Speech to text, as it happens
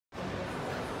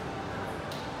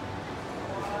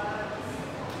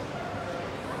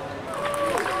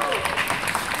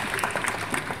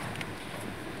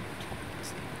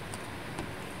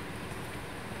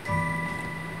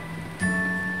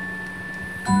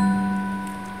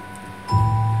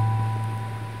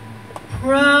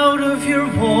your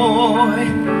boy.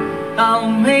 I'll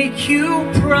make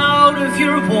you proud of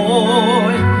your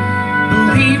boy.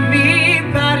 Believe me,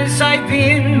 bad as I've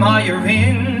been, Ma, you're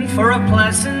in for a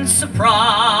pleasant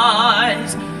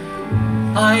surprise.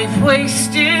 I've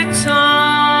wasted time,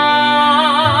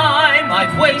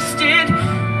 I've wasted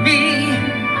me.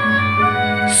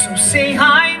 So say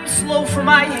I'm slow for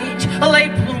my age, a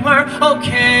late bloomer,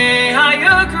 okay, I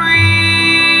agree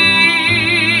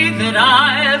that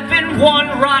I've been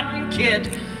one rotten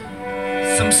kid.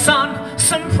 Some sun,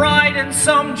 some pride, and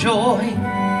some joy.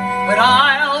 But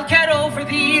I'll get over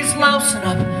these lousing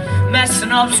up,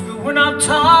 messing up, screwing up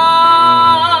times.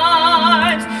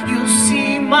 You'll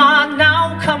see, Ma,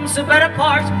 now comes the better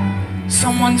part.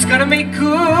 Someone's gotta make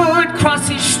good, cross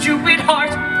his stupid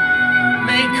heart.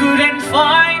 Make good and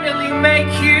finally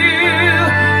make you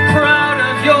proud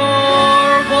of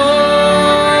your boy.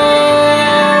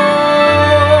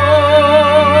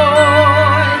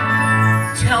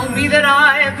 Tell me that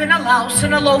I've been a louse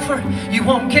and a loafer. You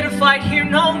won't get a fight here,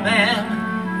 no ma'am.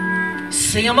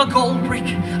 Say I'm a gold brick,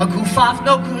 a goof off,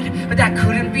 no good, but that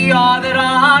couldn't be all that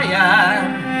I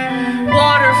am.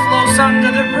 Water flows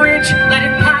under the bridge, let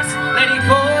it pass, let it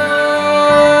go.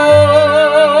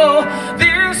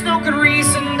 There's no good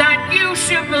reason that you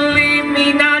should believe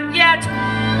me, not yet.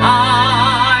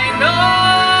 I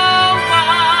know,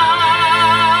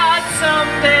 but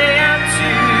someday and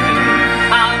soon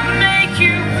I'll make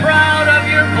you proud of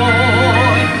your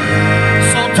boy.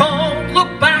 So don't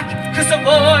look back, 'cause the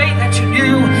boy that you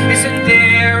knew isn't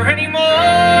there anymore.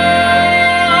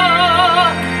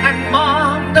 And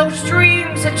Mom, those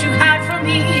dreams that you had for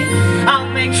me, I'll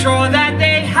make sure that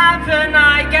they happen.